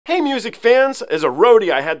Hey music fans, as a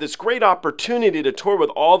roadie I had this great opportunity to tour with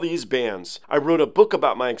all these bands. I wrote a book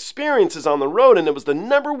about my experiences on the road and it was the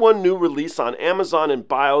 #1 new release on Amazon and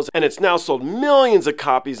Bios and it's now sold millions of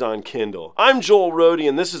copies on Kindle. I'm Joel Roadie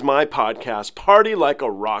and this is my podcast, Party Like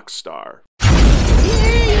a Rock Star.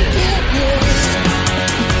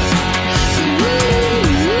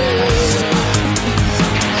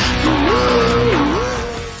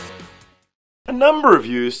 A number of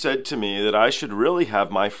you said to me that I should really have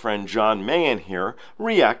my friend John Mahon here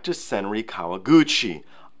react to Senri Kawaguchi.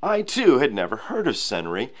 I too had never heard of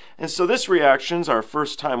Senri, and so this reaction's our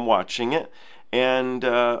first time watching it. And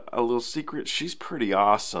a little secret, she's pretty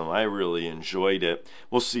awesome. I really enjoyed it.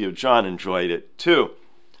 We'll see if John enjoyed it too.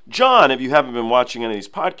 John, if you haven't been watching any of these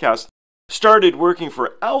podcasts, started working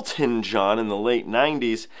for Elton John in the late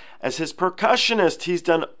 90s. As his percussionist, he's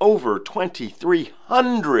done over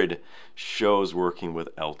 2,300 shows working with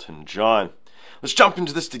Elton John. Let's jump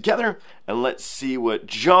into this together and let's see what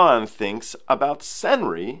John thinks about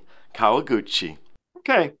Senri Kawaguchi.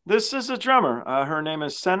 Okay, this is a drummer. Her name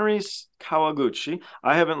is Senri Kawaguchi.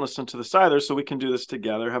 I haven't listened to this either, so we can do this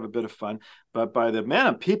together, have a bit of fun. But by the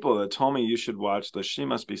amount of people that told me you should watch this, she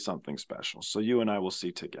must be something special. So you and I will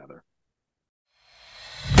see together.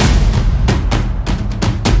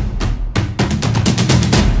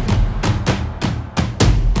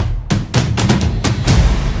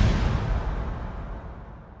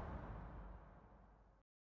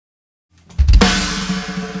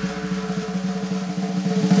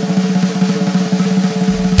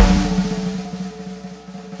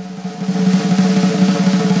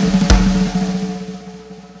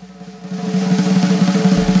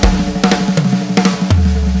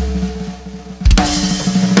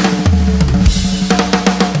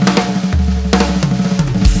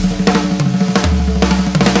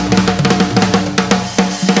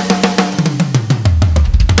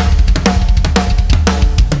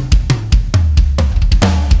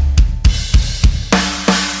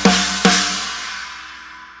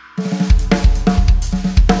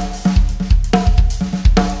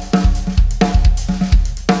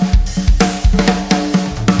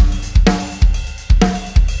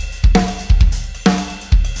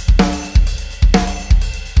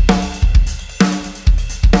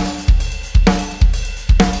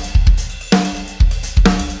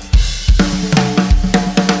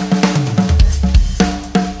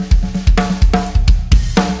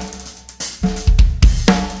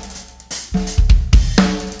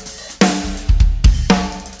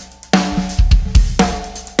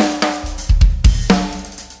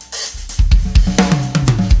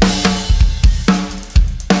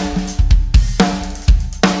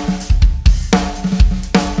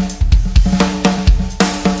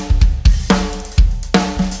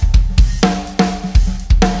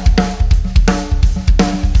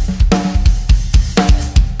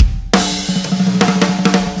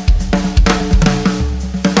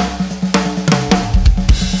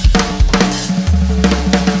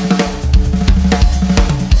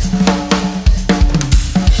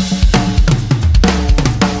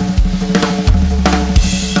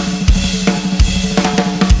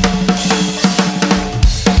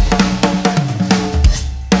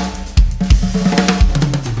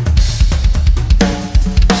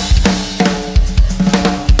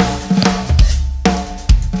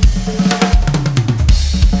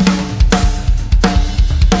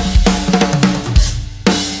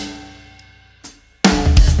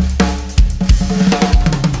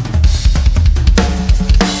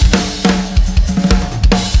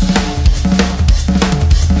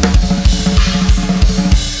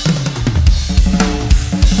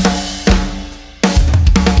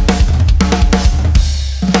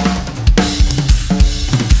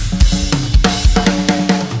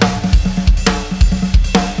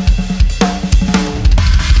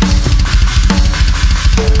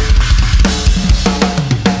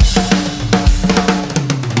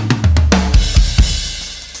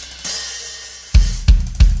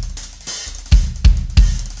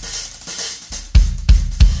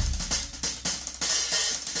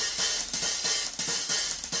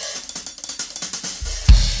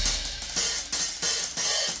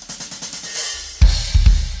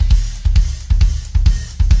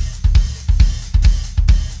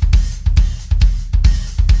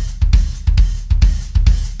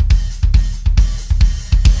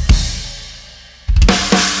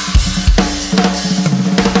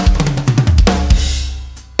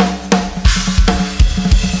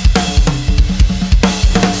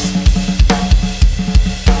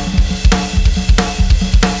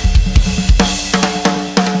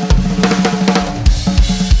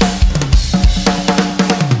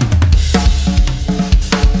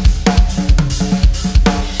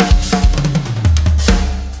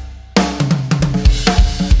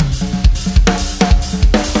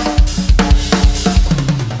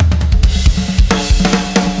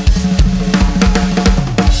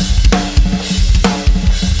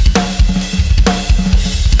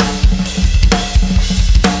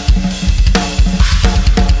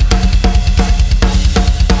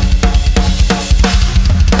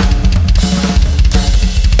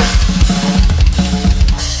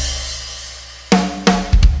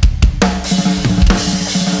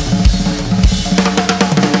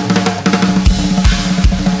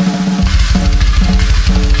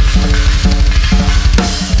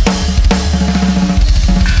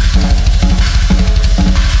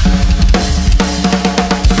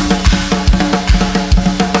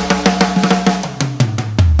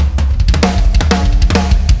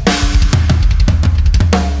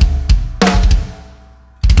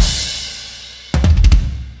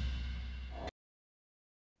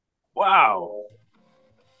 Wow.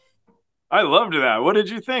 I loved that. What did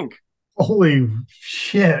you think? Holy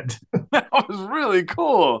shit. That was really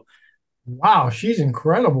cool. Wow, she's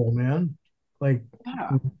incredible, man. Like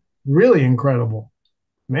Yeah. really incredible.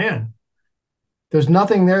 Man, there's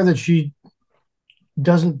nothing there that she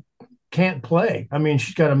doesn't can't play. I mean,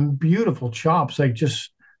 she's got a beautiful chops, like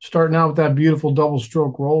just starting out with that beautiful double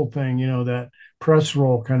stroke roll thing, that press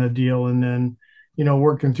roll kind of deal, and then,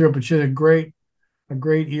 working through it. But she had a great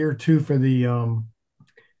ear too for the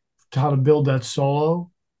how to build that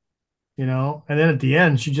solo, and then at the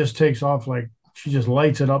end she just takes off like she just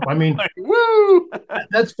lights it up. I mean, Like, woo!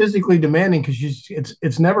 that's physically demanding because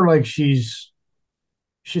it's never like she's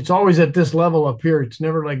always at this level up here. It's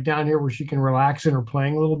never like down here where she can relax in her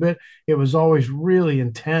playing a little bit. It was always really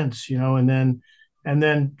intense, and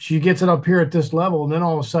then she gets it up here at this level, and then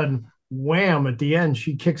all of a sudden, wham, at the end,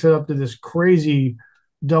 she kicks it up to this crazy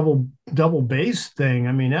double bass thing.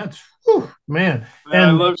 I mean, that's whew, man. Yeah, I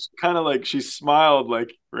And love kind of like she smiled,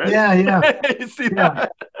 like, ready? yeah, yeah, You see yeah.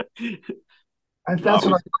 that? That That's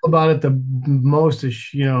what I was love about it the most is,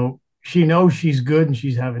 she knows she's good and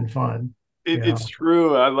she's having fun. it's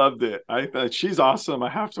true. I loved it. I thought she's awesome. I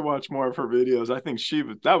have to watch more of her videos. I think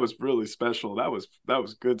that was really special. That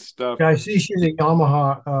was good stuff. Yeah, I see she's a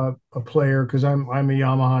Yamaha a player because I'm a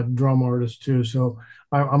Yamaha drum artist too. So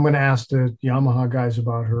I'm going to ask the Yamaha guys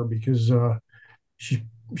about her because she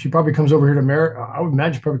she probably comes over here to America. I would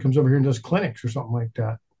imagine she probably comes over here and does clinics or something like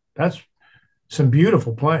that. That's some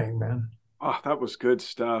beautiful playing, man. Oh, that was good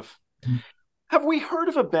stuff. Have we heard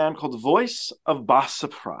of a band called Voice of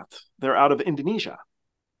Basaprat? They're out of Indonesia.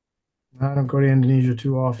 I don't go to Indonesia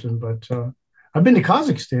too often, but I've been to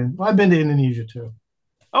Kazakhstan. Well, I've been to Indonesia too.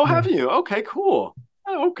 Oh, Yeah. have you? Okay, cool.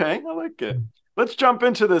 Oh, okay, I like it. Let's jump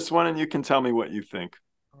into this one and you can tell me what you think.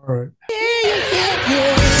 All right.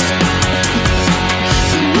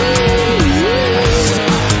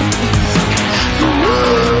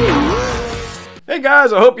 Hey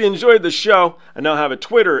guys, I hope you enjoyed the show. I now have a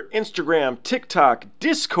Twitter, Instagram, TikTok,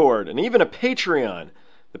 Discord, and even a Patreon.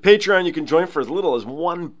 The Patreon you can join for as little as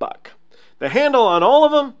 $1. The handle on all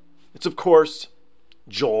of them, it's of course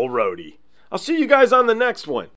Joel Roadie. I'll see you guys on the next one.